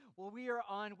Well, we are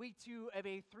on week 2 of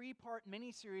a 3-part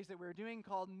mini-series that we're doing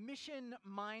called Mission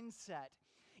Mindset.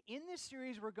 In this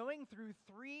series, we're going through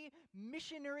 3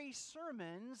 missionary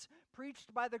sermons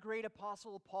preached by the great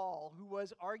apostle Paul, who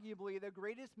was arguably the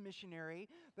greatest missionary,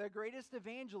 the greatest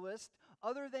evangelist,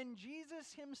 other than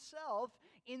Jesus himself,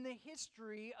 in the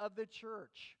history of the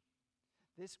church.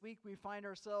 This week, we find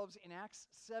ourselves in Acts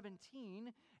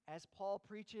 17 as Paul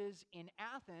preaches in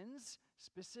Athens,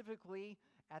 specifically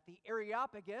at the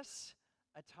Areopagus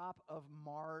atop of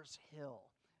Mars Hill.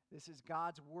 This is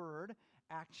God's Word.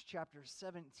 Acts chapter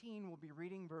 17, we'll be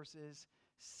reading verses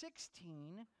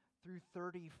 16 through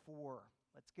 34.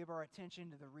 Let's give our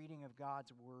attention to the reading of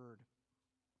God's Word.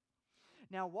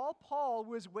 Now, while Paul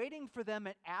was waiting for them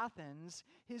at Athens,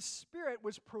 his spirit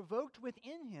was provoked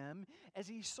within him as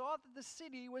he saw that the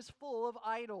city was full of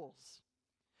idols.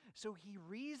 So he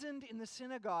reasoned in the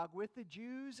synagogue with the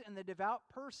Jews and the devout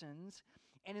persons,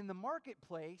 and in the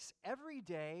marketplace every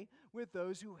day with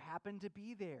those who happened to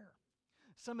be there.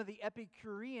 Some of the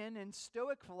Epicurean and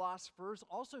Stoic philosophers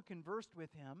also conversed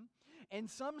with him, and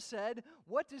some said,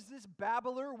 "What does this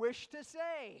babbler wish to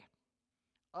say?"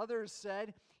 Others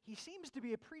said, "He seems to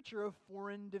be a preacher of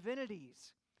foreign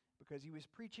divinities," because he was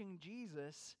preaching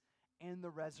Jesus and the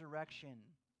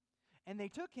resurrection. And they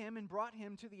took him and brought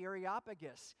him to the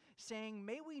Areopagus, saying,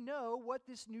 "May we know what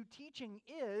this new teaching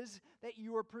is that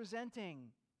you are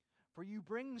presenting? For you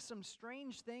bring some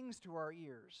strange things to our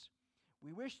ears.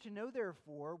 We wish to know,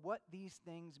 therefore, what these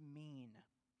things mean."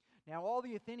 Now all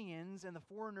the Athenians and the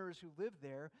foreigners who lived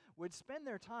there would spend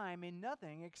their time in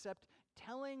nothing except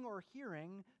telling or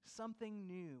hearing something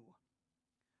new.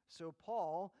 So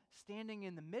Paul, standing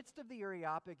in the midst of the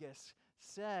Areopagus,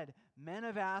 said, "Men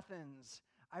of Athens,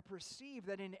 I perceive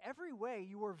that in every way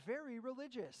you are very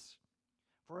religious.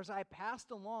 For as I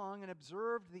passed along and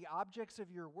observed the objects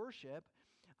of your worship,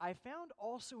 I found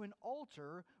also an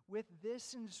altar with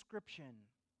this inscription,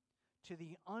 'To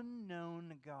the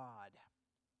unknown God.'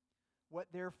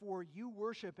 What therefore you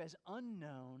worship as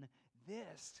unknown,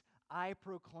 this I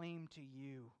proclaim to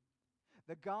you.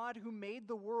 The God who made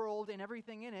the world and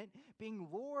everything in it,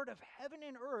 being Lord of heaven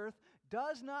and earth,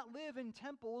 does not live in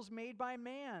temples made by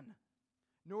man,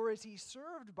 nor is he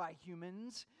served by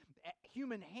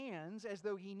human hands as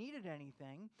though he needed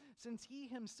anything, since he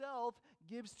himself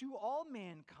gives to all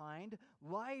mankind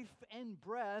life and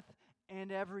breath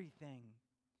and everything.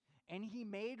 And he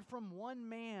made from one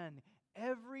man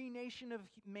every nation of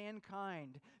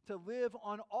mankind to live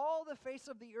on all the face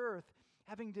of the earth,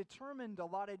 having determined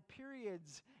allotted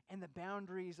periods and the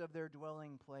boundaries of their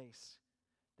dwelling place,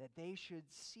 that they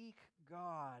should seek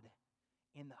God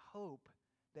in the hope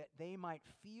that they might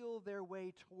feel their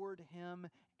way toward him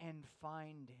and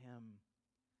find him.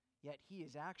 Yet he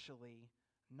is actually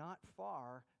not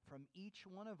far from each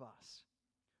one of us.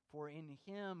 For in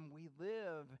him we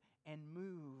live and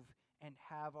move and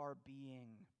have our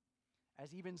being.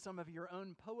 As even some of your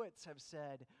own poets have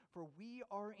said, for we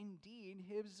are indeed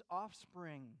his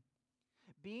offspring.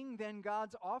 Being then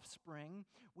God's offspring,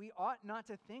 we ought not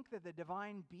to think that the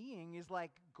divine being is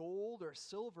like gold or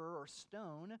silver or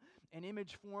stone, an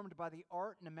image formed by the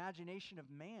art and imagination of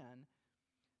man.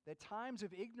 The times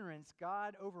of ignorance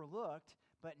God overlooked,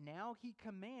 but now he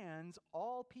commands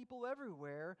all people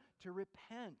everywhere to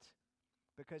repent,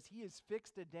 because he has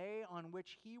fixed a day on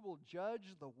which he will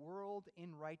judge the world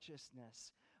in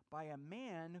righteousness by a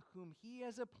man whom he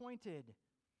has appointed.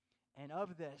 And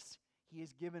of this he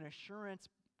has given assurance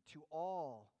to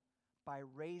all by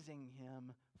raising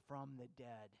him from the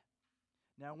dead.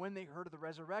 Now when they heard of the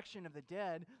resurrection of the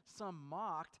dead, some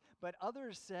mocked, but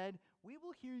others said, "We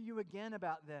will hear you again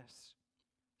about this."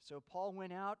 So Paul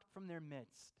went out from their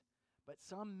midst, but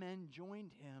some men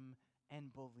joined him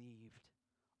and believed,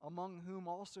 among whom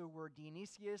also were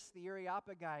Dionysius the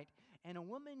Areopagite and a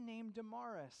woman named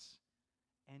Damaris,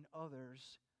 and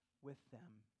others with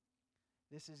them.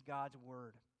 This is God's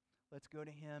word. Let's go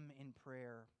to him in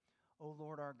prayer. O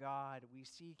Lord our God, we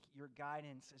seek your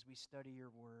guidance as we study your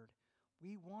word.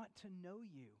 We want to know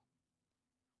you.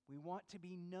 We want to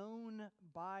be known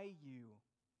by you.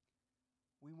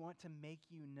 We want to make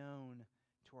you known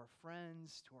to our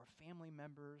friends, to our family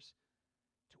members,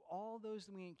 to all those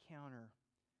that we encounter.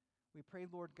 We pray,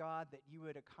 Lord God, that you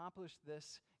would accomplish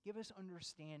this. Give us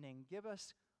understanding. Give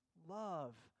us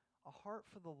love, a heart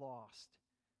for the lost.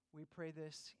 We pray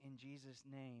this in Jesus'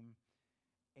 name.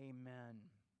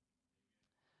 Amen.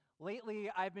 Lately,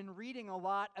 I've been reading a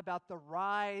lot about the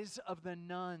rise of the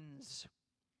nuns.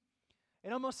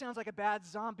 It almost sounds like a bad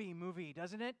zombie movie,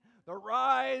 doesn't it? The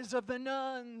rise of the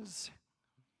nuns.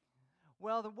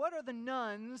 Well, what are the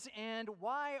nuns and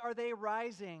why are they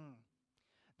rising?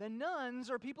 The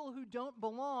nones are people who don't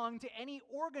belong to any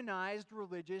organized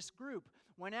religious group.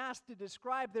 When asked to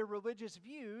describe their religious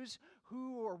views,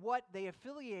 who or what they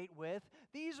affiliate with,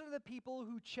 these are the people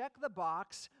who check the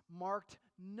box marked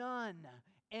none.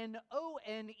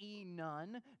 N-O-N-E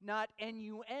none, not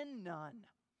N-U-N none.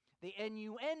 The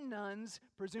N-U-N nuns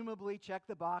presumably check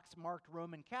the box marked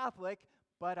Roman Catholic,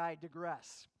 but I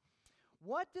digress.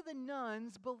 What do the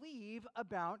nones believe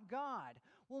about God?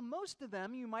 Well, most of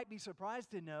them, you might be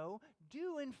surprised to know,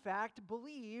 do in fact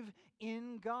believe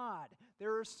in God.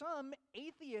 There are some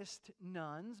atheist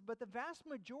nuns, but the vast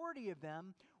majority of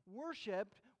them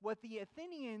worshiped what the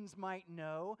Athenians might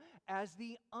know as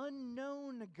the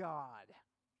unknown God.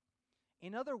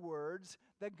 In other words,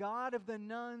 the God of the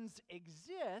nuns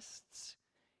exists,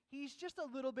 he's just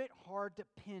a little bit hard to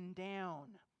pin down.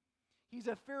 He's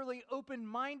a fairly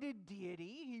open-minded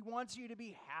deity. He wants you to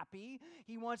be happy.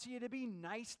 He wants you to be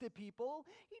nice to people.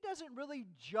 He doesn't really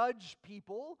judge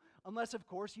people, unless, of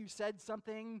course, you said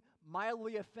something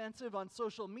mildly offensive on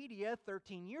social media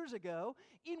 13 years ago,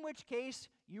 in which case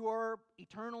you are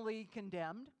eternally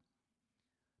condemned.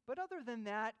 But other than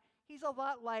that, he's a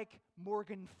lot like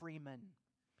Morgan Freeman.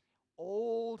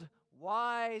 Old,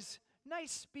 wise,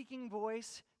 nice speaking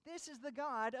voice. This is the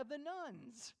God of the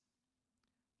nuns.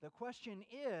 The question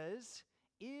is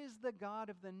the God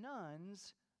of the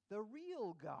nuns the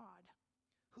real God?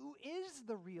 Who is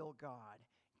the real God?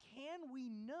 Can we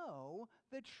know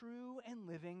the true and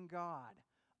living God?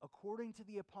 According to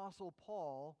the Apostle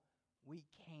Paul, we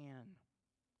can.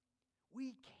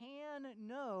 We can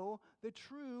know the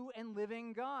true and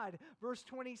living God. Verse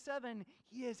 27,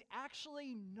 he is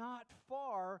actually not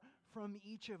far from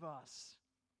each of us.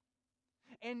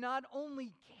 And not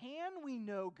only can we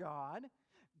know God,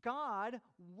 God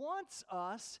wants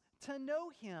us to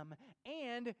know him,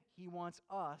 and he wants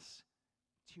us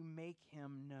to make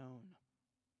him known.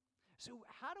 So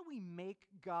how do we make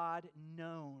God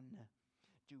known?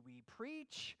 Do we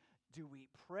preach? Do we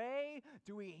pray?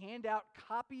 Do we hand out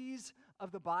copies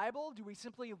of the Bible? Do we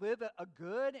simply live a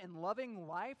good and loving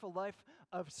life, a life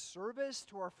of service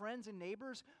to our friends and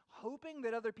neighbors, hoping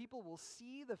that other people will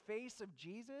see the face of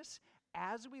Jesus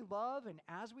as we love and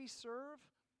as we serve?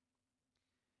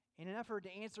 In an effort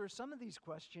to answer some of these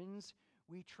questions,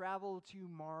 we travel to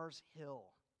Mars Hill,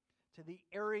 to the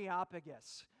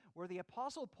Areopagus, where the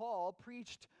Apostle Paul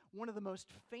preached one of the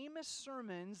most famous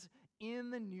sermons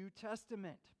in the New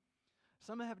Testament.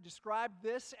 Some have described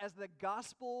this as the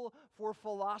gospel for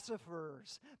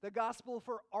philosophers, the gospel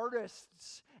for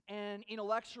artists and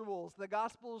intellectuals, the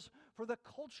gospels for the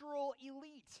cultural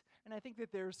elite. And I think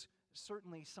that there's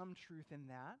certainly some truth in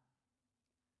that.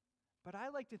 But I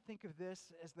like to think of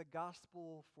this as the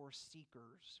gospel for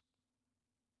seekers.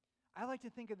 I like to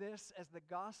think of this as the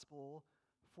gospel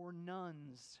for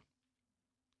nuns.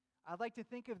 I like to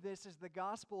think of this as the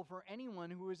gospel for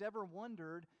anyone who has ever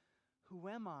wondered, who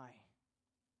am I?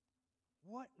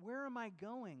 Where am I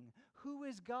going? Who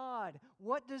is God?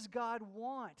 What does God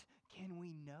want? Can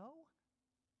we know?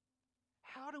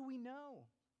 How do we know?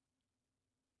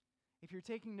 If you're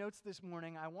taking notes this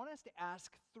morning, I want us to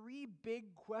ask 3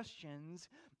 big questions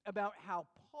about how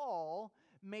Paul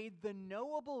made the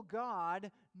knowable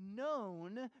God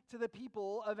known to the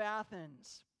people of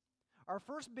Athens. Our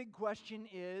first big question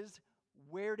is,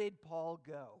 where did Paul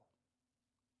go?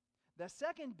 The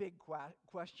second big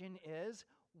question is,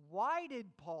 why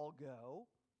did Paul go?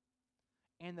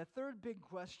 And the third big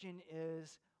question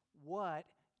is, what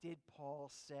did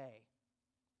Paul say?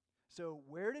 So,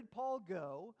 where did Paul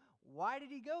go? Why did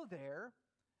he go there?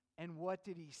 And what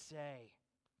did he say?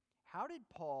 How did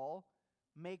Paul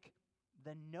make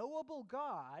the knowable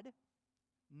God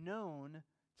known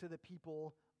to the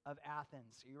people of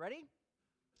Athens? Are you ready?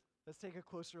 Let's take a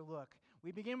closer look.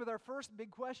 We begin with our first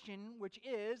big question, which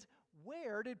is,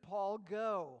 where did Paul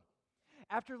go?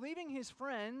 After leaving his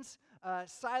friends,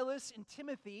 Silas and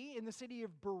Timothy, in the city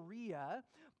of Berea,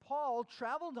 Paul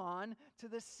traveled on to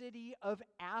the city of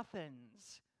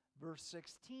Athens. Verse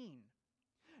 16.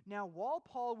 Now, while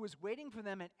Paul was waiting for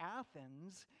them at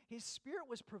Athens, his spirit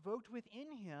was provoked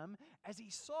within him as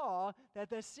he saw that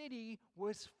the city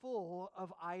was full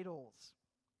of idols.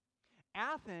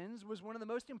 Athens was one of the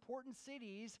most important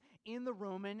cities in the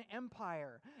Roman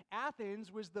Empire.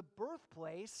 Athens was the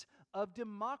birthplace of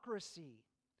democracy.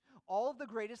 All of the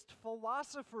greatest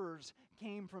philosophers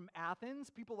came from Athens,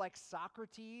 people like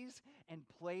Socrates and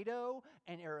Plato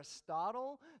and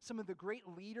Aristotle. Some of the great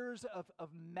leaders of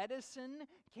medicine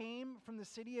came from the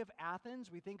city of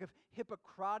Athens. We think of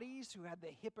Hippocrates, who had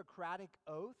the Hippocratic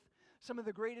Oath. Some of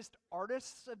the greatest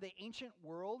artists of the ancient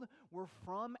world were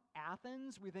from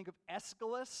Athens. We think of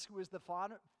Aeschylus, who was the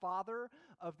father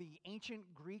of the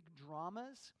ancient Greek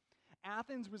dramas.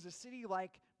 Athens was a city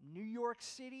like New York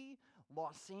City,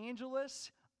 Los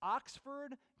Angeles,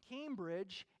 Oxford,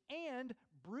 Cambridge, and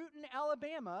Bruton,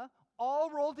 Alabama, all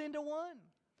rolled into one.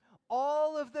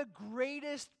 All of the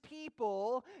greatest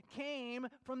people came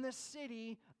from the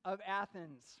city of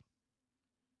Athens.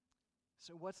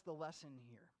 So what's the lesson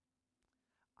here?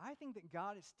 I think that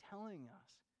God is telling us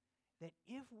that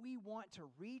if we want to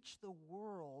reach the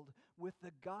world with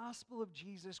the gospel of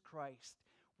Jesus Christ,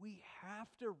 we have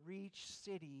to reach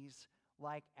cities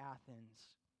like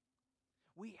Athens.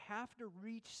 We have to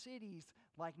reach cities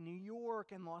like New York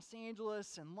and Los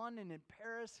Angeles and London and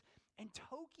Paris and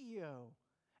Tokyo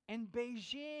and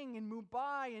Beijing and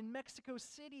Mumbai and Mexico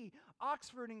City,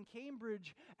 Oxford and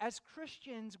Cambridge. As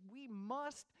Christians, we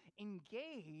must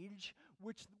engage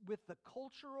with the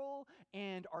cultural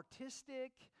and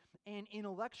artistic and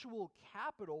intellectual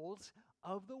capitals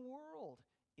of the world.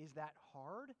 Is that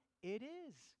hard? It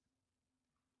is.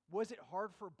 Was it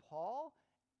hard for Paul?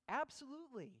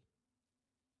 Absolutely.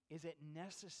 Is it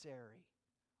necessary?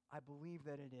 I believe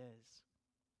that it is.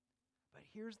 But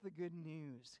here's the good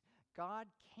news. God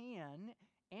can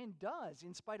and does,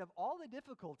 in spite of all the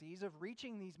difficulties of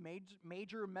reaching these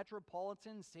major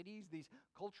metropolitan cities, these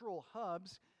cultural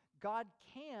hubs, God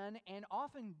can and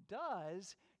often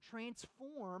does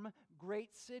transform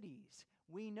great cities.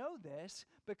 We know this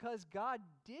because God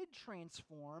did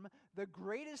transform the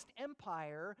greatest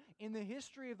empire in the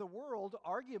history of the world,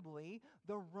 arguably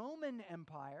the Roman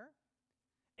Empire.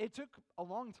 It took a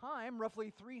long time, roughly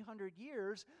 300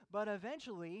 years, but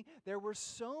eventually there were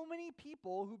so many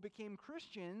people who became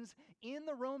Christians in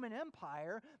the Roman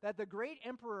Empire that the great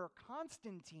Emperor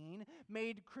Constantine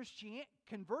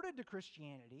converted to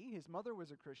Christianity. His mother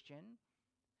was a Christian,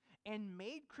 and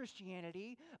made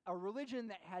Christianity a religion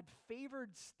that had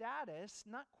favored status,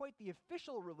 not quite the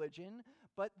official religion,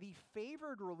 but the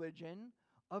favored religion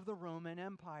of the Roman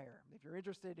Empire. If you're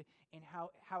interested in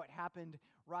how it happened,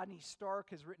 Rodney Stark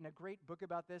has written a great book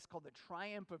about this called The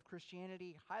Triumph of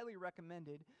Christianity, highly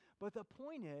recommended. But the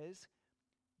point is,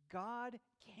 God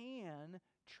can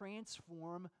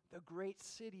transform the great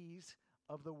cities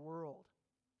of the world.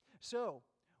 So,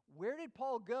 where did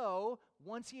Paul go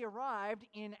once he arrived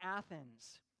in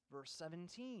Athens? Verse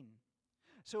 17.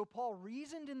 So Paul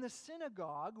reasoned in the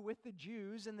synagogue with the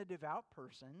Jews and the devout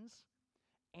persons,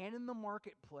 and in the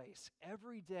marketplace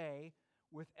every day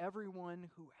with everyone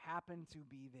who happened to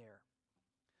be there.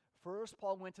 First,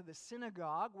 Paul went to the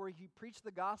synagogue where he preached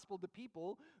the gospel to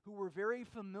people who were very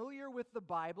familiar with the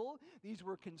Bible. These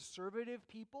were conservative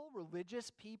people,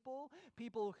 religious people,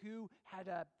 people who had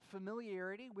a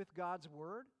familiarity with God's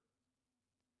word.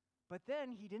 But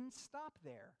then he didn't stop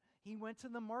there. He went to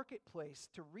the marketplace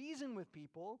to reason with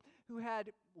people who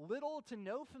had little to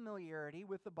no familiarity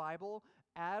with the Bible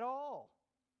at all.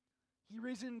 He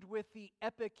reasoned with the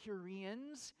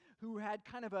Epicureans, who had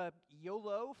kind of a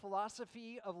YOLO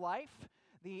philosophy of life.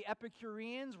 The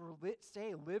Epicureans were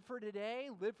live for today,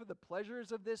 live for the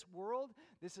pleasures of this world.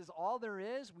 This is all there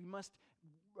is. We must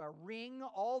wring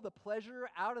all the pleasure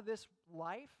out of this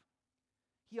life.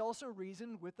 He also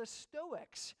reasoned with the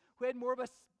Stoics, who had more of a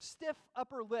stiff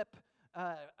upper lip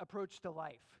approach to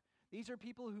life. These are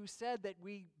people who said that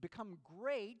we become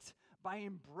great by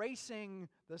embracing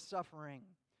the suffering.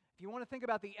 If you want to think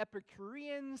about the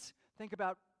Epicureans, think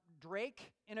about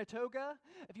Drake in a toga.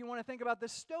 If you want to think about the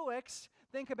Stoics,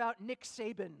 think about Nick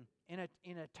Saban in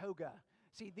a toga.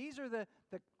 See, these are the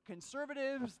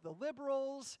conservatives, the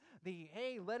liberals,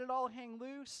 hey, let it all hang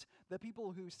loose, the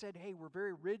people who said, hey, we're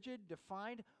very rigid,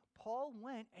 defined. Paul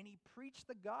went and he preached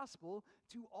the gospel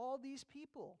to all these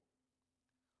people.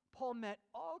 Paul met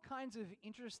all kinds of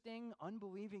interesting,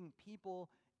 unbelieving people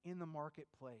in the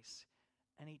marketplace,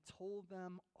 and he told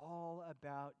them all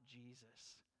about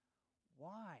Jesus.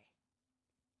 Why?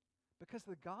 Because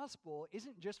the gospel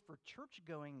isn't just for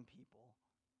church-going people.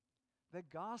 The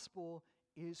gospel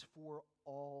is for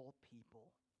all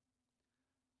people.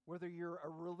 Whether you're a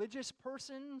religious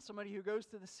person, somebody who goes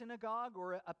to the synagogue,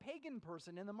 or a pagan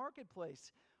person in the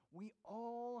marketplace, we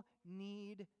all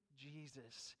need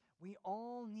Jesus. We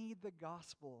all need the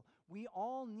gospel. We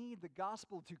all need the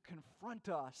gospel to confront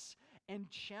us and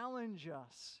challenge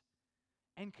us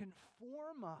and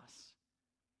conform us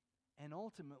and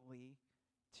ultimately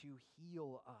to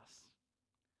heal us.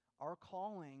 Our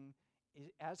calling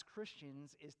as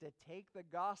Christians is to take the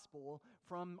gospel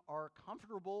from our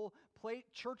comfortable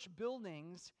church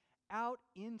buildings out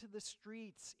into the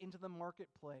streets, into the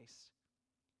marketplace.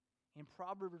 In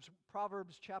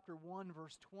Proverbs chapter 1,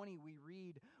 verse 20, we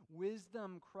read,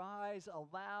 "Wisdom cries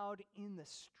aloud in the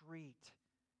street.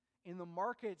 In the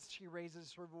markets she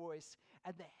raises her voice.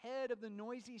 At the head of the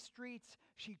noisy streets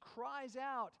she cries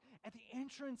out. At the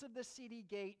entrance of the city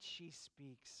gate she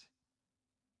speaks."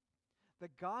 The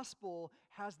gospel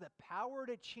has the power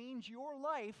to change your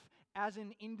life as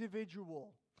an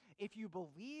individual. If you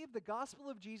believe the gospel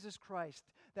of Jesus Christ,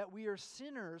 that we are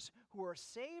sinners who are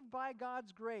saved by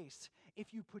God's grace,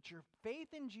 if you put your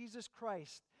faith in Jesus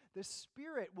Christ, the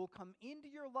Spirit will come into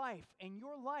your life, and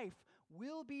your life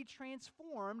will be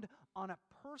transformed on a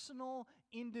personal,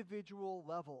 individual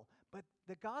level. But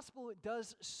the gospel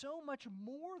does so much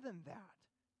more than that.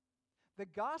 The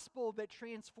gospel that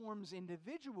transforms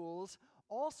individuals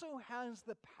also has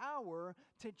the power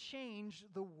to change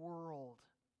the world.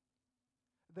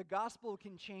 The gospel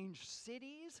can change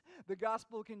cities. The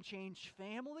gospel can change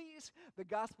families. The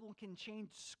gospel can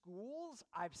change schools.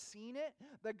 I've seen it.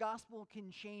 The gospel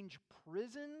can change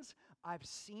prisons. I've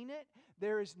seen it.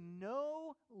 There is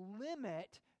no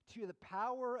limit to the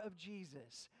power of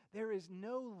Jesus. There is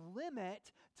no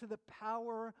limit to the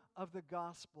power of the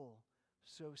gospel.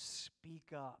 So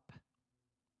speak up.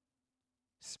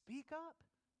 Speak up.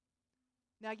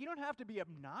 Now, you don't have to be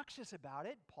obnoxious about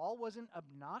it. Paul wasn't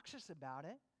obnoxious about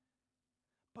it.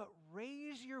 But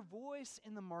raise your voice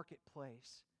in the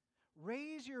marketplace.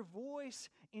 Raise your voice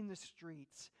in the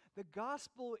streets. The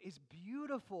gospel is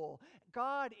beautiful.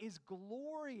 God is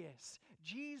glorious.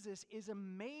 Jesus is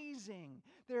amazing.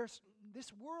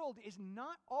 This world is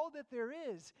not all that there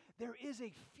is. There is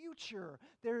a future.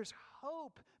 There's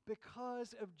hope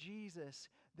because of Jesus.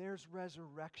 There's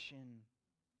resurrection.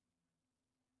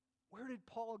 Where did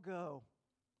Paul go?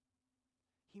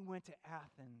 He went to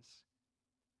Athens.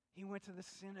 He went to the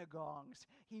synagogues.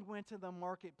 He went to the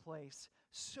marketplace.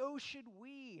 So should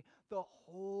we. The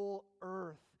whole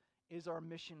earth is our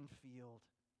mission field.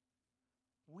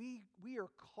 We are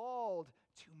called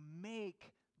to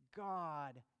make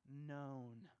God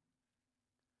known.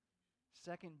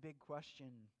 Second big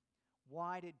question,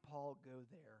 why did Paul go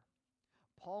there?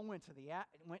 Paul went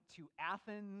to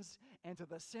Athens and to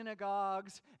the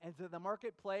synagogues and to the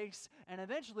marketplace and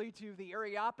eventually to the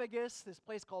Areopagus, this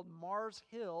place called Mars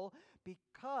Hill,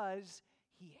 because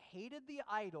he hated the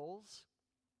idols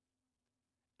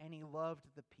and he loved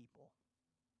the people.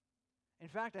 In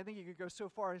fact, I think you could go so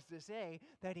far as to say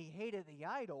that he hated the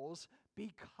idols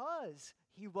because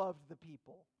he loved the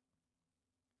people.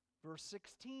 Verse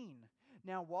 16,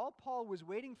 "Now while Paul was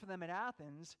waiting for them at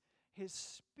Athens, his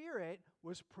spirit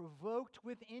was provoked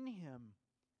within him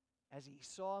as he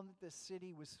saw that the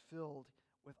city was filled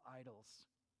with idols.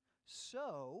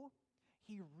 So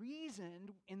he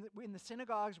reasoned in the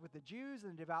synagogues with the Jews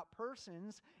and the devout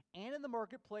persons, and in the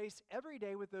marketplace every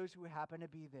day with those who happened to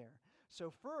be there." So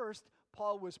first,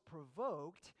 Paul was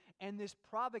provoked, and this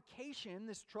provocation,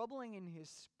 this troubling in his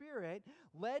spirit,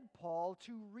 led Paul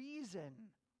to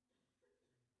reason.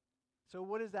 So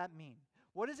what does that mean?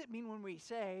 What does it mean when we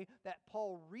say that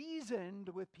Paul reasoned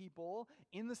with people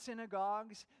in the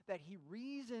synagogues, that he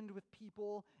reasoned with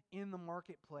people in the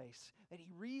marketplace, that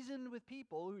he reasoned with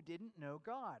people who didn't know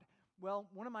God? Well,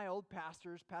 one of my old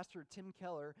pastors, Pastor Tim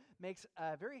Keller, makes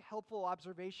a very helpful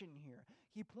observation here.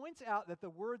 He points out that the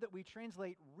word that we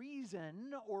translate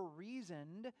reason or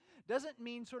reasoned doesn't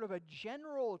mean sort of a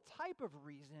general type of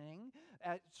reasoning,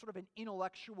 sort of an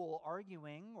intellectual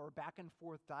arguing or back and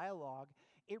forth dialogue.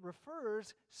 It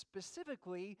refers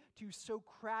specifically to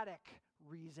Socratic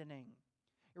reasoning.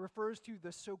 It refers to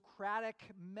the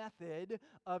Socratic method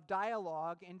of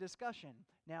dialogue and discussion.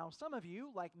 Now, some of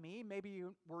you, like me, maybe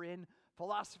you were in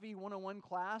Philosophy 101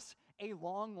 class a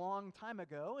long, long time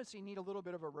ago, and so you need a little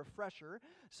bit of a refresher.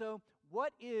 So,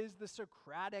 what is the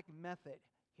Socratic method?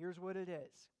 Here's what it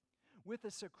is. With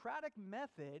the Socratic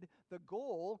method, the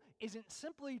goal isn't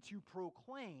simply to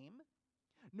proclaim,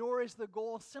 nor is the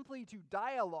goal simply to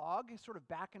dialogue, sort of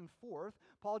back and forth.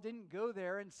 Paul didn't go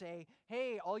there and say,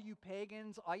 "Hey, all you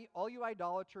pagans, all you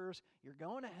idolaters, you're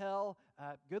going to hell.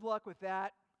 Good luck with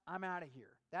that. I'm out of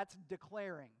here." That's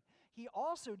declaring. He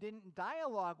also didn't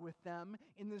dialogue with them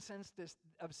in the sense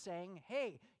of saying,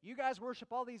 "Hey, you guys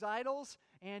worship all these idols,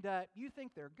 and you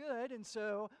think they're good, and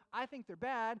so I think they're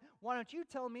bad. Why don't you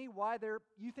tell me why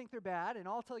you think they're bad, and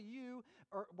I'll tell you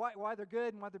or why they're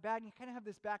good and why they're bad." And you kind of have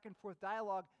this back and forth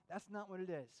dialogue. That's not what it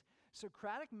is.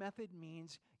 Socratic method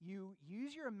means you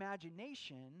use your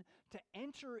imagination to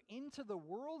enter into the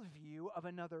worldview of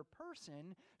another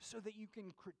person so that you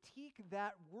can critique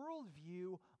that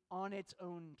worldview on its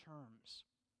own terms.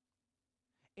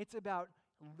 It's about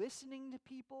listening to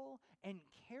people and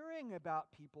caring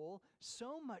about people,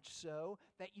 so much so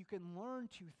that you can learn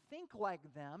to think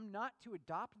like them, not to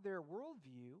adopt their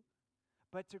worldview,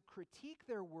 but to critique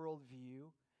their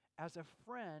worldview as a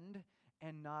friend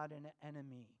and not an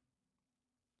enemy.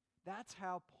 That's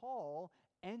how Paul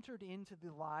entered into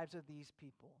the lives of these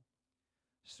people.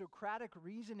 Socratic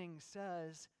reasoning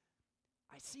says,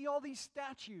 I see all these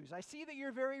statues. I see that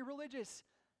you're very religious.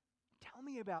 Tell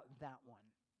me about that one.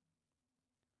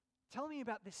 Tell me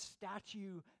about this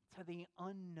statue to the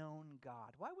unknown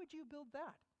God. Why would you build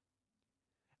that?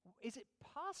 Is it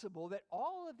possible that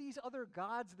all of these other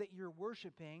gods that you're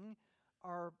worshiping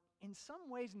are in some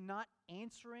ways not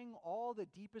answering all the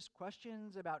deepest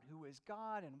questions about who is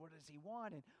God and what does he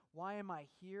want and why am I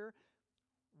here?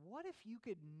 What if you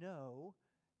could know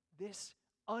this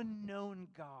unknown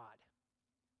God?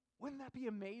 Wouldn't that be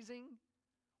amazing?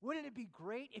 Wouldn't it be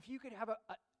great if you could have a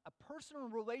personal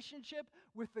relationship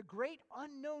with the great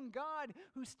unknown God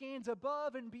who stands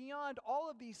above and beyond all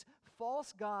of these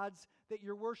false gods that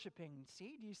you're worshiping?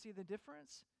 See, do you see the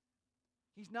difference?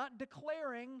 He's not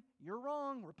declaring, you're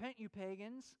wrong, repent you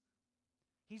pagans.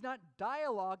 He's not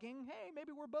dialoguing, hey,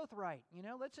 maybe we're both right.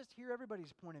 Let's just hear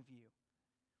everybody's point of view.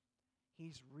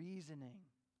 He's reasoning,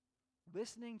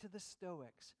 listening to the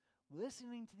Stoics,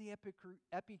 listening to the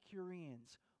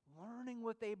Epicureans, learning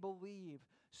what they believe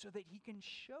so that he can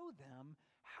show them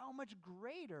how much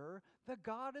greater the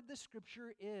God of the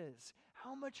Scripture is,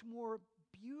 how much more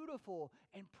beautiful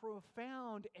and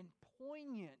profound and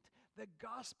poignant the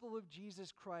gospel of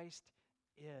Jesus Christ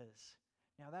is.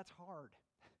 Now that's hard.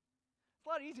 It's a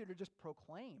lot easier to just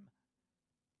proclaim.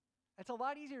 It's a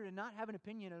lot easier to not have an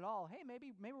opinion at all. Hey,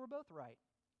 maybe we're both right.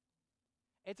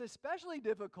 It's especially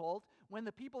difficult when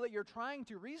the people that you're trying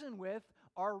to reason with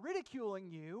are ridiculing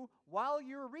you while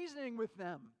you're reasoning with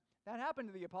them. That happened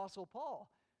to the Apostle Paul.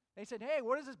 They said, hey,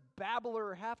 what does this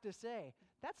babbler have to say?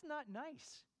 That's not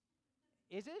nice,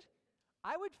 is it?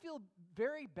 I would feel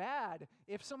very bad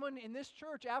if someone in this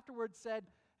church afterwards said,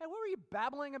 hey, what were you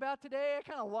babbling about today? I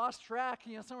kind of lost track,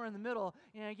 somewhere in the middle.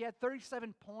 You had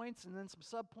 37 points and then some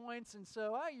sub-points, and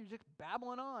so you're just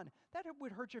babbling on. That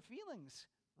would hurt your feelings,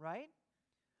 right?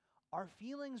 Our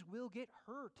feelings will get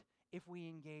hurt if we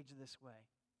engage this way.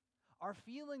 Our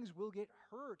feelings will get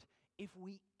hurt if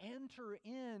we enter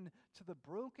in to the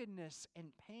brokenness and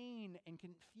pain and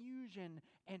confusion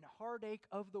and heartache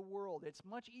of the world. It's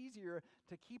much easier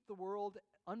to keep the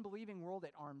unbelieving world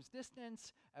at arm's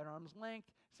distance, at arm's length,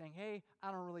 saying, hey,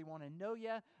 I don't really want to know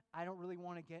you. I don't really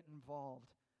want to get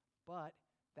involved. But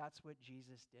that's what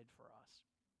Jesus did for us.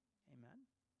 Amen?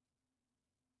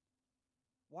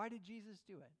 Why did Jesus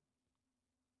do it?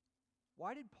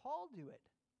 Why did Paul do it?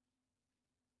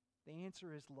 The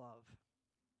answer is love.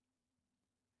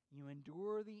 You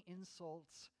endure the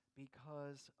insults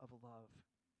because of love.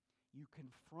 You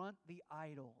confront the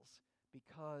idols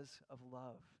because of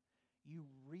love. You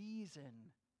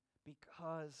reason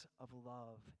because of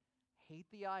love. Hate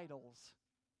the idols,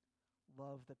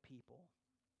 love the people.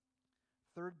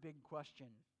 Third big question,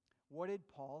 what did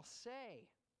Paul say?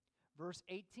 Verse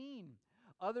 18,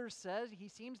 others says he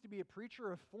seems to be a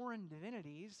preacher of foreign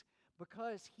divinities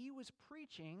because he was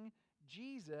preaching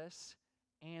Jesus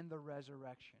and the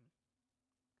resurrection.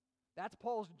 That's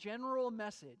Paul's general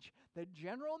message. The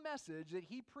general message that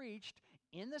he preached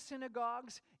in the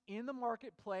synagogues, in the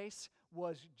marketplace,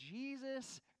 was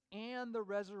Jesus and the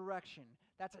resurrection.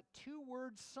 That's a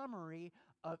two-word summary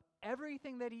of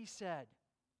everything that he said.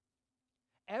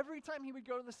 Every time he would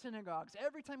go to the synagogues,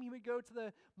 every time he would go to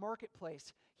the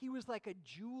marketplace, he was like a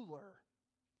jeweler,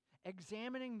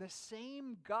 examining the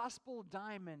same gospel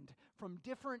diamond from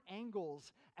different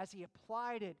angles as he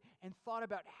applied it and thought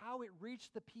about how it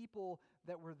reached the people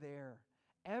that were there.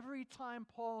 Every time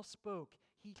Paul spoke,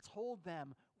 he told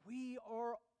them, we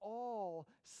are all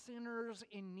sinners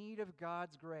in need of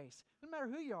God's grace. No matter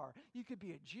who you are. You could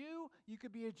be a Jew, you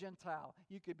could be a Gentile,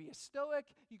 you could be a Stoic,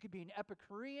 you could be an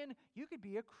Epicurean, you could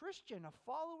be a Christian, a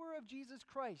follower of Jesus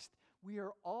Christ. We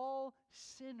are all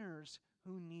sinners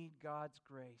who need God's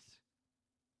grace.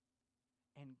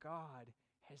 And God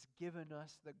has given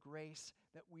us the grace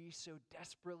that we so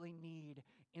desperately need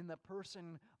in the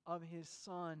person of his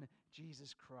Son,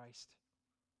 Jesus Christ.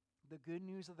 The good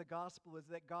news of the gospel is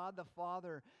that God the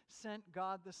Father sent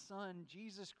God the Son,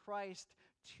 Jesus Christ,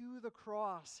 to the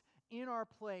cross in our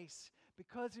place.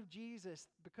 Because of Jesus,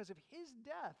 because of his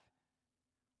death,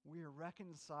 we are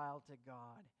reconciled to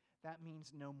God. That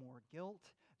means no more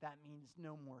guilt. That means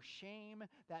no more shame.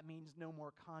 That means no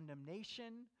more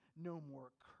condemnation, no more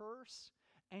curse.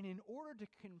 And in order to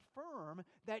confirm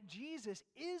that Jesus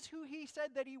is who he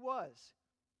said that he was,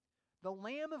 the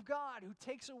Lamb of God who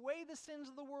takes away the sins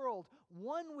of the world,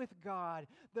 one with God,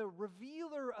 the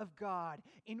revealer of God,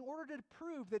 in order to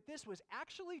prove that this was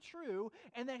actually true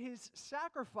and that his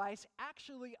sacrifice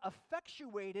actually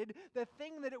effectuated the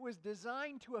thing that it was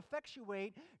designed to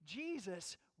effectuate.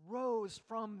 Jesus rose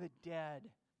from the dead,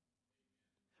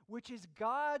 which is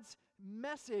God's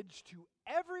message to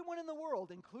everyone in the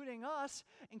world, including us,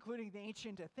 including the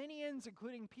ancient Athenians,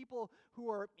 including people who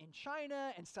are in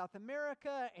China and South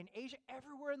America and Asia,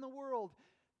 everywhere in the world,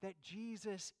 that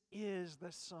Jesus is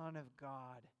the Son of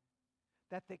God,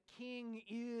 that the King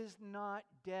is not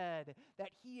dead, that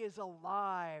he is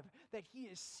alive, that he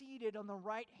is seated on the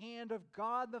right hand of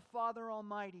God the Father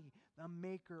Almighty, the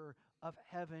maker of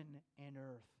heaven and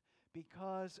earth.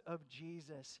 Because of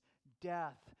Jesus,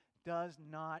 death does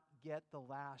not get the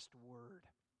last word.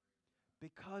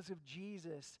 Because of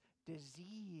Jesus,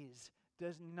 disease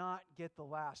does not get the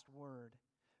last word.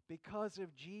 Because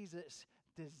of Jesus,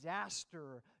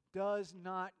 disaster does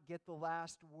not get the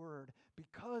last word.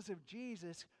 Because of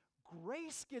Jesus,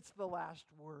 grace gets the last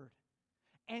word.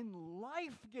 And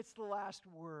life gets the last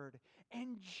word.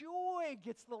 And joy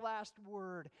gets the last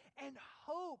word. And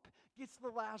hope gets the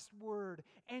last word.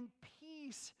 And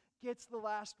peace gets the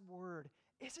last word.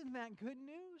 Isn't that good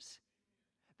news?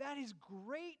 That is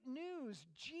great news.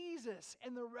 Jesus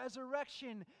and the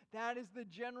resurrection, that is the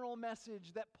general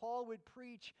message that Paul would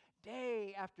preach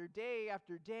day after day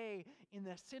after day in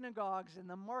the synagogues and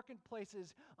the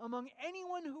marketplaces among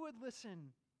anyone who would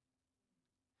listen.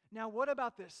 Now, what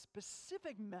about this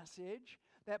specific message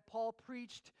that Paul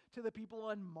preached to the people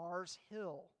on Mars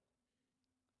Hill?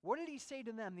 What did he say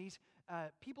to them? These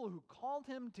people who called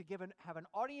him to have an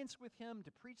audience with him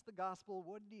to preach the gospel,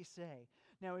 what did he say?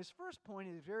 Now, his first point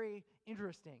is very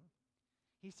interesting.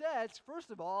 He says,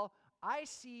 first of all, I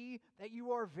see that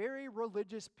you are very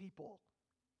religious people.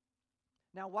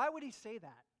 Now, why would he say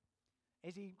that?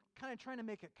 Is he kind of trying to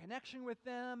make a connection with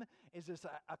them? Is this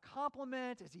a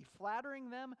compliment? Is he flattering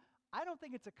them? I don't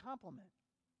think it's a compliment.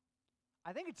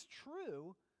 I think it's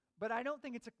true, but I don't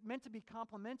think it's meant to be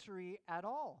complimentary at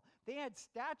all. They had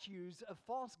statues of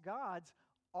false gods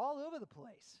all over the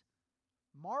place.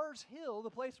 Mars Hill, the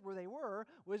place where they were,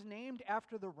 was named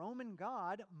after the Roman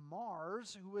god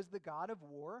Mars, who was the god of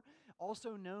war,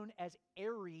 also known as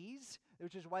Ares,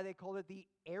 which is why they called it the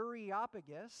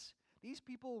Areopagus. These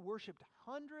people worshipped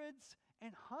hundreds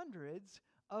and hundreds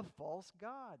of false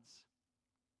gods.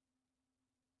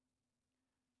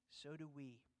 So do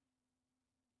we.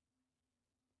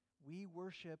 We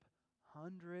worship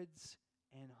hundreds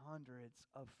and hundreds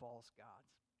of false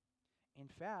gods. In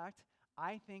fact,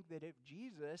 I think that if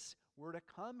Jesus were to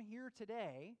come here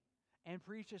today and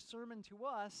preach a sermon to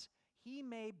us, he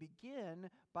may begin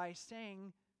by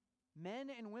saying, men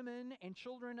and women and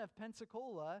children of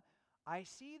Pensacola, I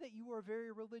see that you are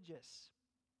very religious.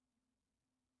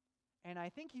 And I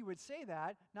think he would say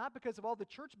that not because of all the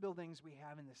church buildings we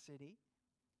have in the city,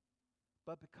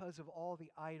 but because of all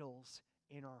the idols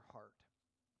in our heart.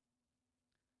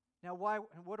 Now,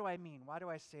 what do I mean? Why do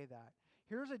I say that?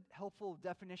 Here's a helpful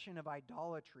definition of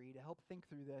idolatry to help think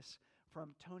through this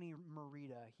from Tony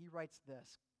Merida. He writes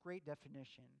this, great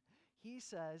definition. He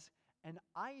says, an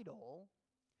idol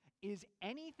is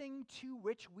anything to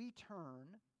which we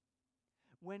turn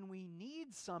when we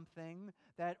need something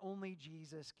that only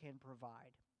Jesus can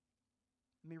provide.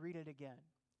 Let me read it again.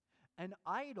 An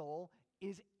idol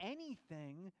is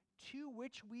anything to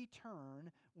which we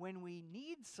turn when we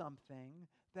need something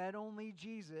that only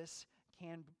Jesus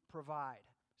can provide.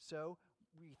 So,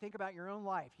 you think about your own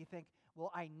life. You think,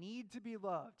 well, I need to be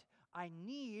loved. I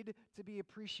need to be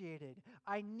appreciated.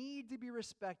 I need to be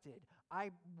respected.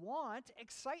 I want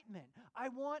excitement. I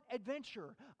want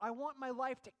adventure. I want my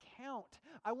life to count.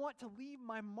 I want to leave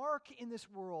my mark in this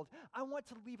world. I want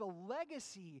to leave a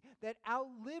legacy that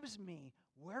outlives me.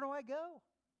 Where do I go?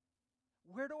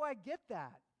 Where do I get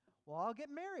that? Well, I'll get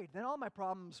married. Then all my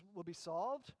problems will be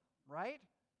solved, right?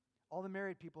 All the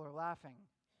married people are laughing.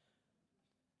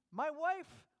 My wife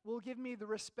will give me the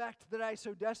respect that I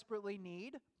so desperately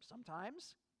need,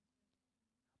 sometimes.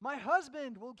 My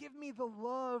husband will give me the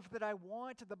love that I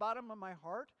want at the bottom of my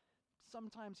heart.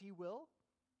 Sometimes he will.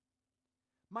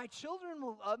 My children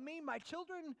will love me. My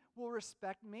children will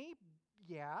respect me.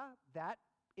 Yeah, that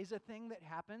is a thing that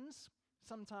happens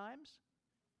sometimes.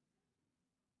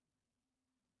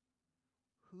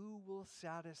 Who will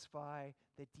satisfy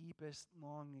the deepest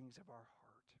longings of our heart?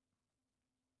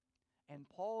 And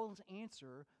Paul's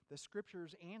answer, the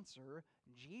Scripture's answer,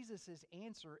 Jesus'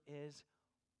 answer is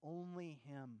only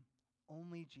him,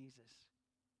 only Jesus.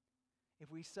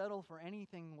 If we settle for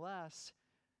anything less,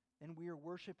 then we are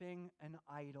worshiping an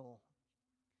idol.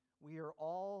 We are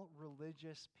all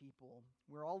religious people.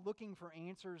 We're all looking for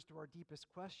answers to our deepest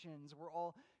questions. We're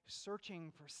all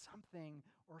searching for something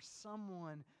or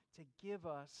someone to give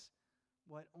us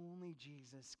what only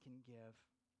Jesus can give.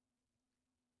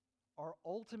 Our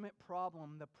ultimate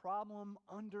problem, the problem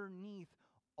underneath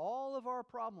all of our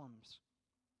problems,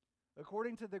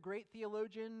 according to the great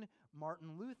theologian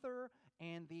Martin Luther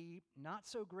and the not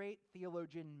so great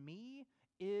theologian me,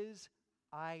 is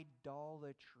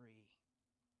idolatry.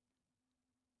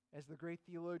 As the great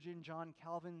theologian John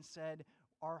Calvin said,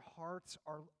 our hearts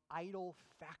are idol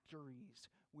factories.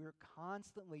 We're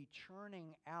constantly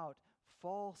churning out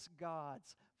false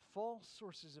gods, false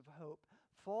sources of hope,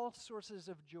 false sources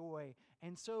of joy.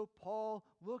 And so Paul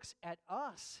looks at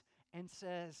us and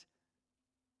says,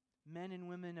 men and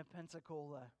women of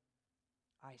Pensacola,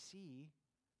 I see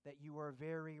that you are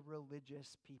very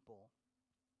religious people.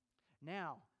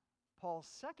 Now, Paul's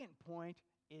second point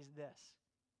is this.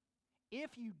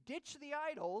 If you ditch the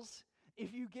idols,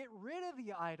 if you get rid of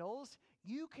the idols,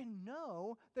 you can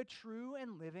know the true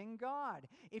and living God.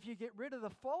 If you get rid of the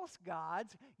false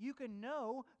gods, you can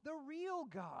know the real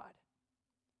God.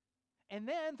 And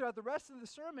then throughout the rest of the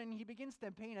sermon, he begins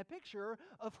to paint a picture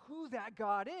of who that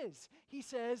God is. He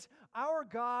says, our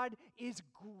God is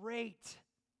great.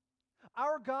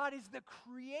 Our God is the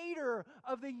creator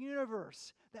of the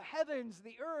universe, the heavens,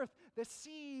 the earth, the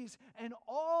seas, and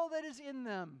all that is in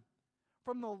them.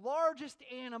 From the largest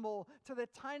animal to the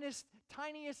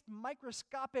tiniest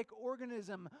microscopic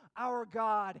organism, our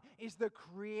God is the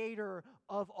creator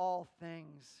of all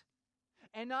things.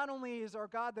 And not only is our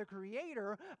God the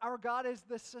creator, our God is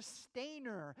the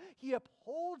sustainer. He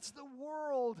upholds the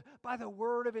world by the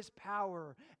word of his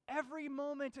power. Every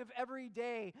moment of every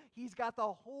day, he's got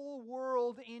the whole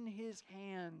world in his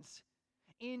hands.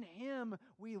 In him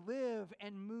we live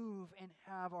and move and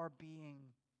have our being.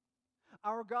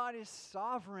 Our God is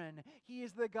sovereign. He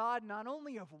is the God not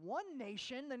only of one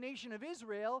nation, the nation of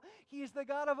Israel, he is the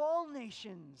God of all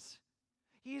nations.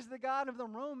 He is the God of the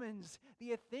Romans,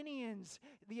 the Athenians,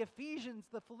 the Ephesians,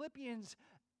 the Philippians,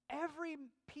 every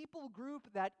people group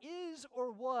that is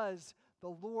or was. The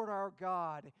Lord our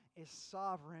God is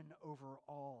sovereign over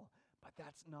all. But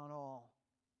that's not all.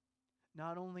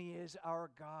 Not only is our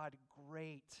God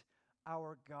great,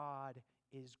 our God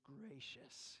is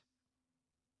gracious.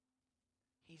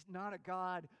 He's not a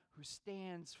God who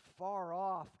stands far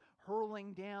off,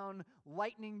 hurling down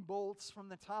lightning bolts from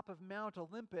the top of Mount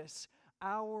Olympus.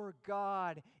 Our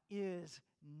God is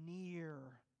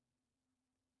near.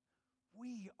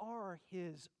 We are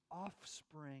his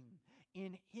offspring.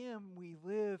 In him we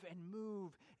live and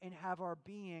move and have our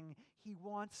being. He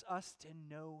wants us to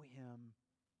know him.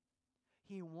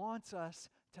 He wants us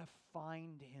to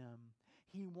find him.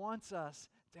 He wants us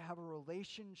to have a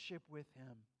relationship with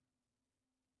him.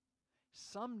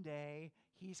 Someday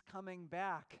he's coming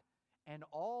back, and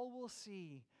all will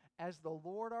see as the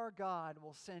Lord our God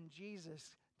will send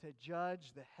Jesus to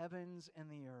judge the heavens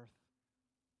and the earth.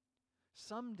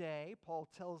 Someday, Paul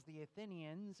tells the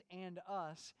Athenians and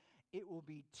us, it will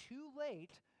be too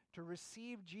late to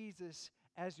receive Jesus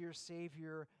as your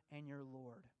Savior and your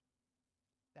Lord.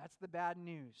 That's the bad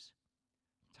news.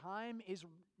 Time is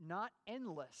not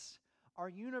endless. Our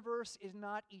universe is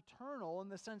not eternal in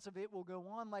the sense of it will go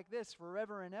on like this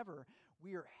forever and ever.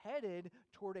 We are headed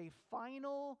toward a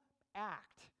final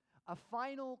act, a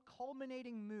final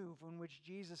culminating move in which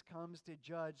Jesus comes to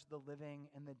judge the living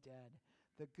and the dead.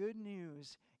 The good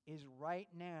news is right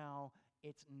now,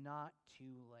 it's not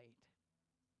too late.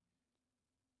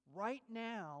 Right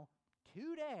now,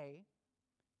 today,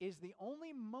 is the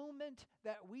only moment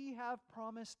that we have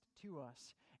promised to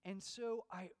us. And so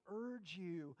I urge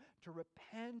you to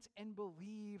repent and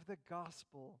believe the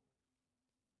gospel.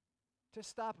 To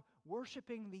stop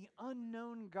worshiping the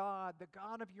unknown God, the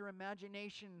God of your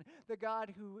imagination, the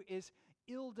God who is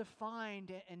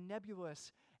ill-defined and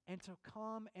nebulous, and to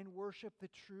come and worship the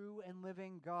true and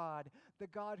living God, the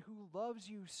God who loves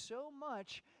you so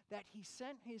much that he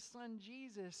sent his son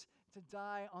Jesus to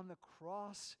die on the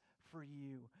cross for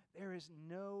you. There is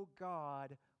no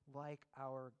God like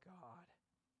our God.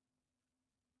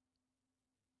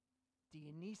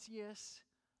 Dionysius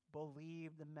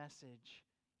believed the message.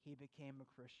 He became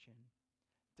a Christian.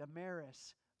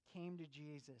 Damaris came to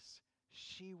Jesus.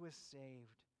 She was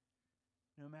saved.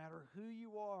 No matter who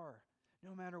you are,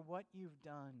 no matter what you've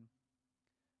done,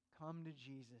 come to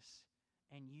Jesus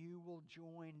and you will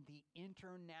join the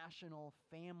international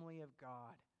family of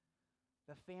God,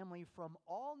 the family from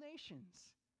all nations,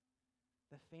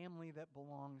 the family that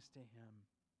belongs to him.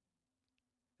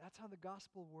 That's how the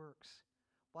gospel works.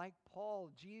 Like Paul,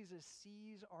 Jesus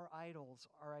sees our idols,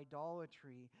 our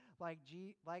idolatry. Like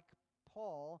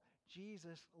Paul,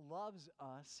 Jesus loves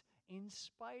us in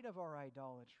spite of our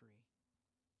idolatry.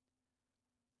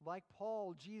 Like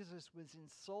Paul, Jesus was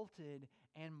insulted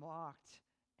and mocked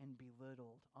and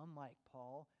belittled. Unlike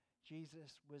Paul,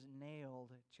 Jesus was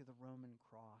nailed to the Roman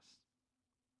cross.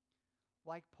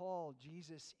 Like Paul,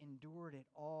 Jesus endured it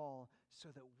all so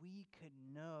that we could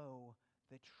know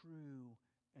the true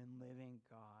and living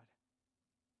God.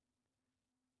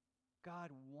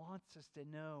 God wants us to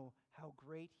know how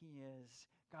great He is.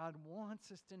 God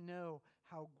wants us to know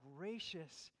how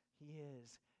gracious He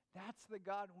is. That's the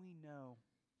God we know.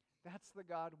 That's the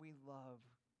God we love.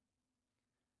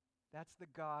 That's the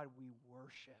God we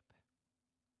worship.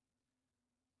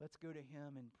 Let's go to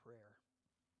Him in prayer.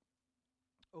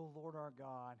 O Lord our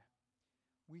God,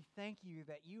 we thank You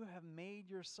that You have made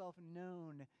Yourself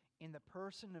known in the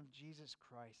person of Jesus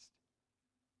Christ,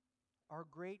 our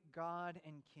great God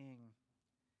and King.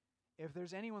 If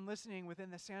there's anyone listening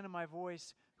within the sound of my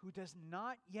voice who does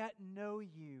not yet know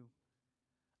You,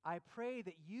 I pray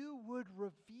that You would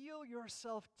reveal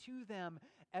Yourself to them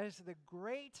as the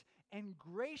great and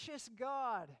gracious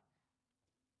God,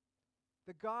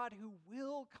 the God who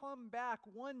will come back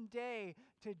one day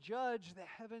to judge the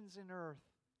heavens and earth,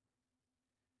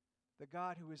 the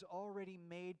God who has already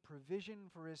made provision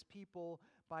for His people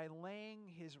by laying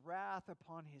His wrath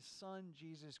upon His Son,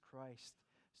 Jesus Christ,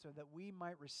 so that we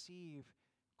might receive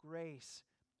grace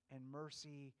and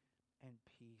mercy and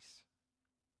peace.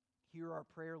 Hear our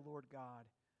prayer, Lord God.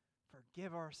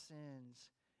 Forgive our sins.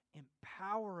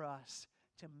 Empower us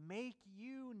to make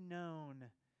You known.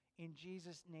 In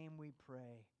Jesus' name we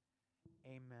pray.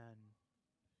 Amen.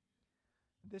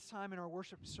 This time in our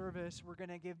worship service, we're going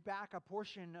to give back a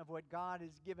portion of what God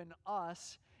has given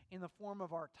us in the form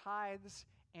of our tithes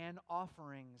and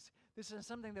offerings. This is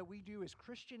something that we do as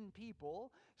Christian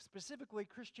people, specifically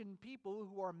Christian people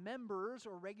who are members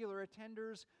or regular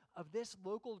attenders of this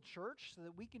local church, so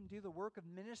that we can do the work of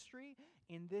ministry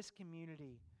in this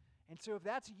community. And so if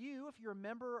that's you, if you're a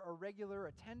member or regular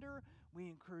attender, we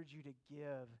encourage you to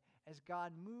give as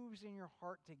God moves in your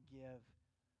heart to give.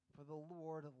 For the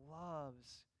Lord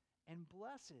loves and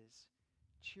blesses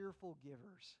cheerful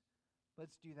givers.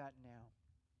 Let's do that now.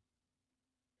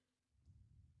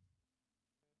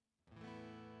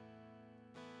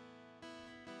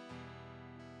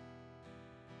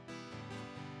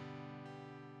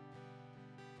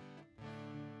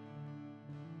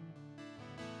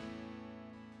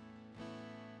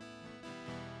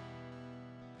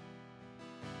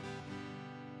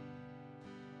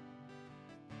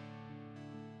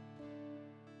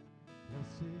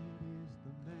 Blessed is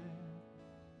the man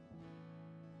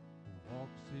who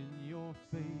walks in Your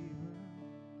favor,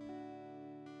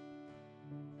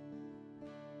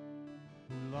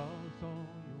 who loves all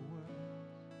Your words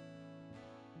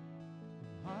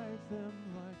and hides them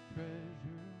like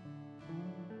treasure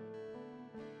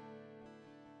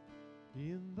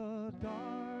in the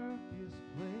darkest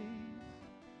place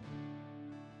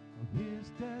of his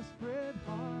desperate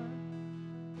heart.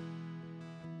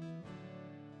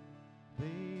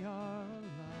 They are a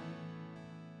light,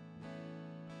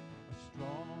 a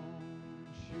strong,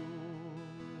 sure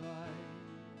light.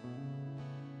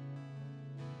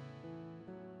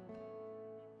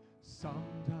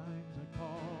 Sometimes I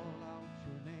call out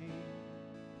Your name,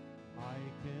 I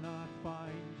cannot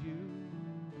find You.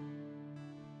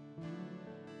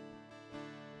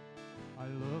 I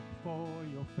look for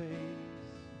Your face,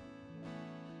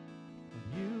 but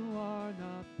You are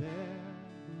not there.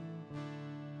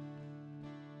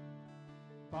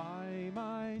 By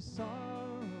my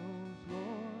sorrows,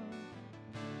 Lord,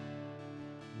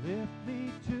 lift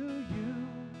me to You.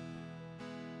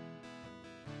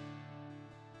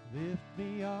 Lift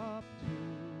me up to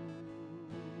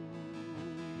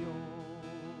Your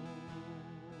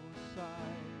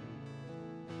side.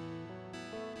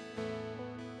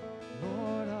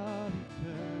 Lord of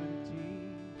eternity,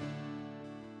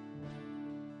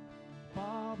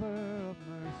 Father of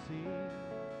mercy,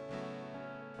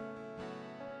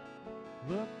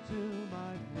 look to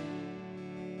my fainting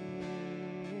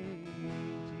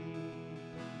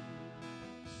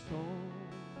soul.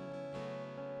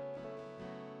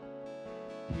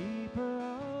 Keeper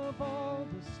of all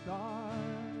the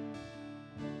stars,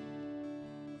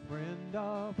 friend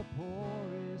of the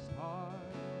poorest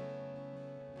heart,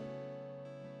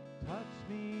 touch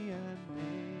me and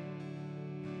make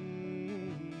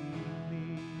me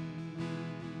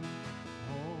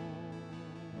whole.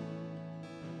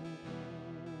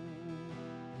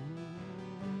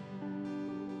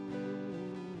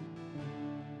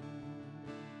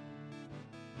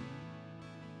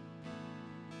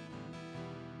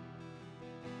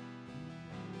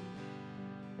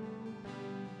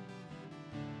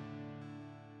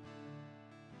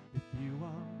 You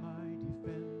are my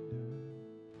defender.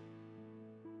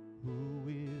 Who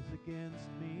is against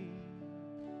me?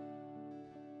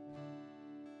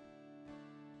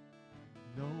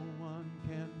 No one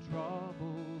can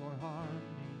trouble or harm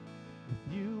me if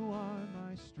you are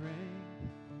my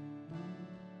strength.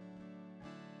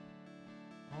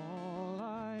 All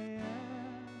I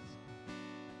ask,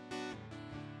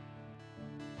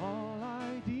 all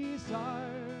I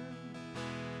desire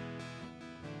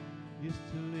is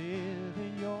to live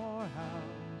in your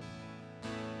house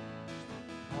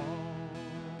all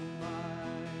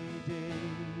my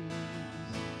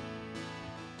days.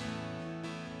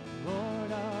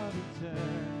 Lord of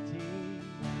eternity,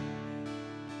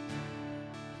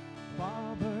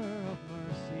 Father of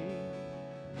mercy,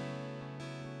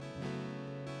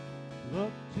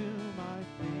 look to my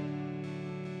fainting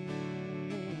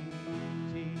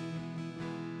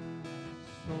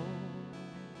soul.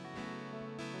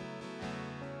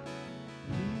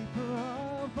 Keeper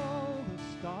of all the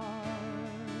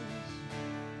stars,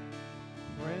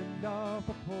 friend of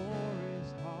the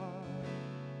poorest heart,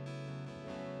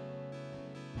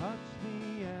 touch me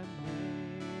and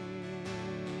make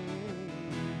me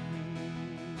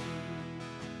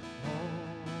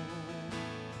whole.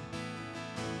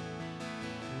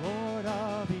 Lord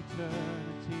of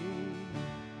eternity,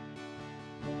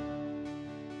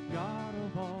 God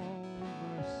of all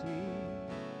mercy,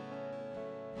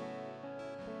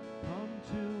 come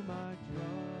to my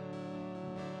troubled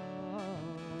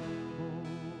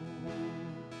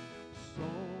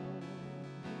soul.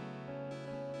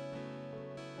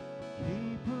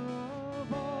 Keeper of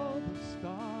all the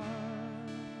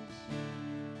stars,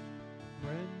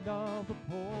 friend of the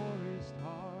poorest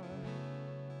heart,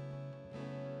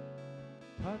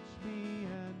 touch me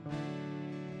and make me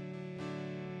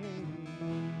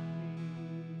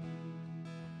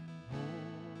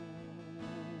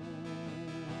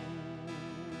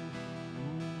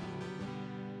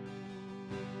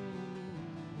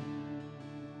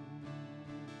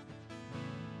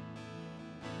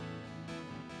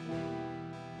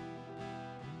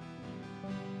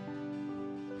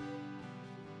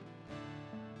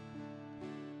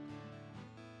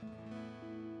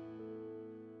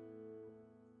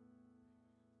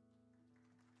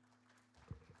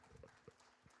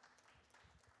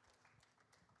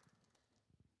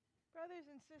Brothers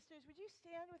and sisters, would you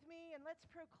stand with me and let's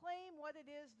proclaim what it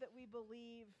is that we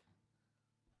believe.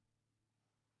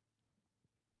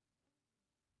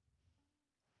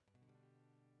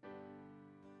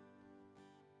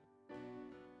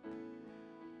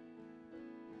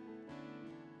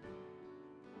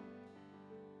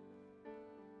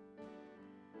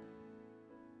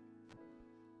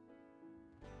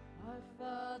 Our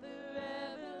Father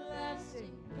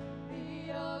everlasting,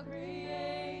 the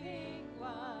all-creating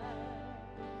one,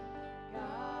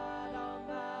 God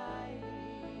Almighty,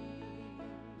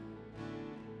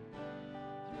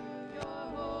 through your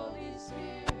Holy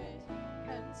Spirit,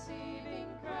 conceiving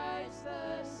Christ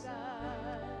the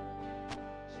Son,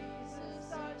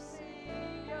 Jesus our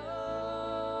Savior.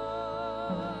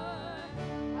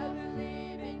 I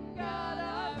believe in God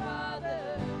our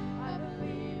Father, I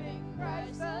believe in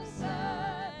Christ the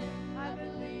Son, I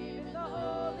believe in the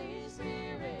Holy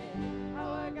Spirit,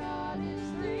 our God is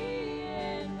three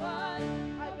in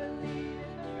one. I believe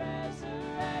in the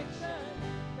resurrection,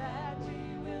 that we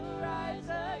will rise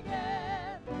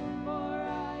again, for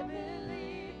I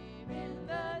believe in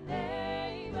the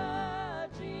name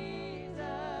of Jesus.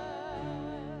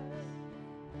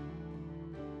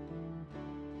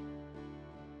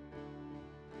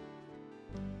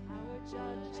 Our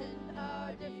judge and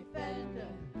our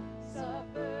defender,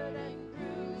 suffered and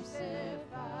crucified.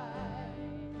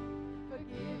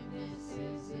 Forgiveness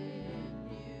is in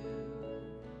you.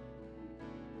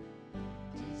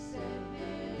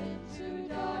 Descended into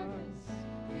darkness,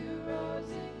 you rose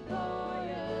in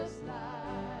glorious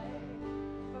light.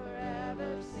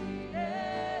 Forever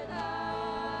seated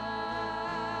high.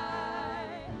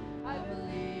 I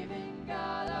believe in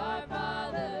God our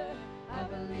Father, I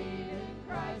believe in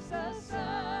Christ the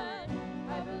Son,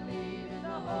 I believe in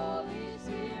the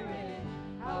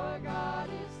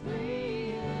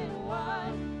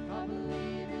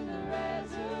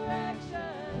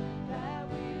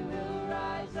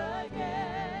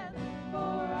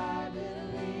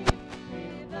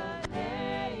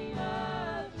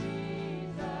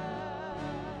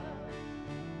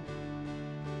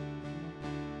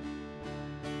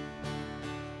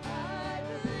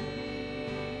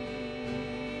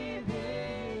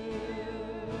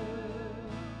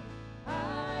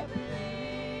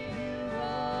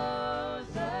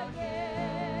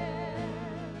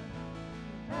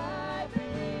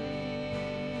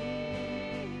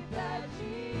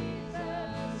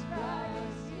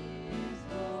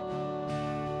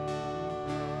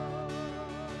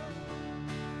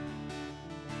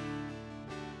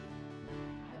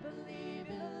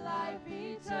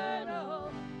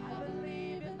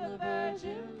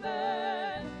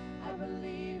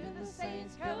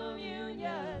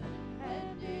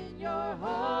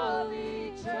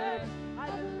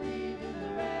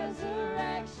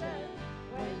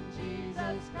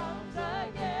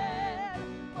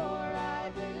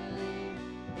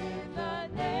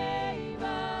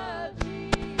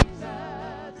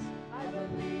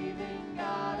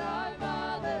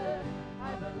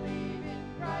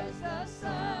Christ the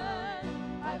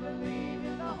Son. I believe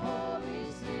in the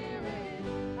Holy Spirit.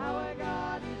 Our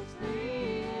God is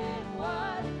three in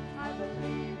one. I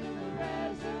believe in the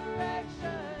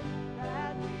resurrection,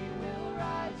 that we will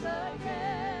rise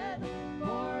again.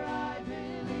 For I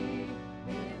believe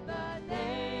in the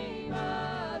name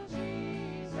of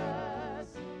Jesus.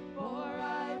 For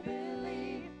I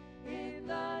believe in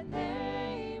the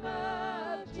name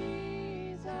of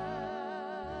Jesus.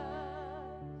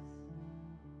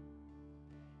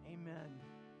 Amen.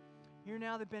 Hear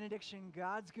now the benediction,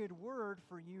 God's good word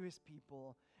for you, his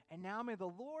people. And now may the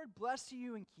Lord bless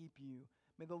you and keep you.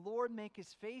 May the Lord make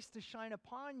his face to shine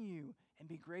upon you and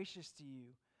be gracious to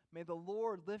you. May the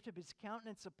Lord lift up his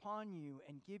countenance upon you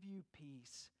and give you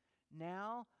peace,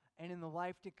 now and in the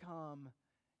life to come.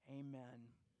 Amen.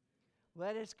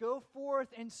 Let us go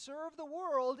forth and serve the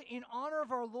world in honor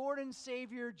of our Lord and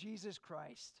Savior, Jesus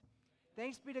Christ.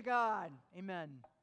 Thanks be to God. Amen.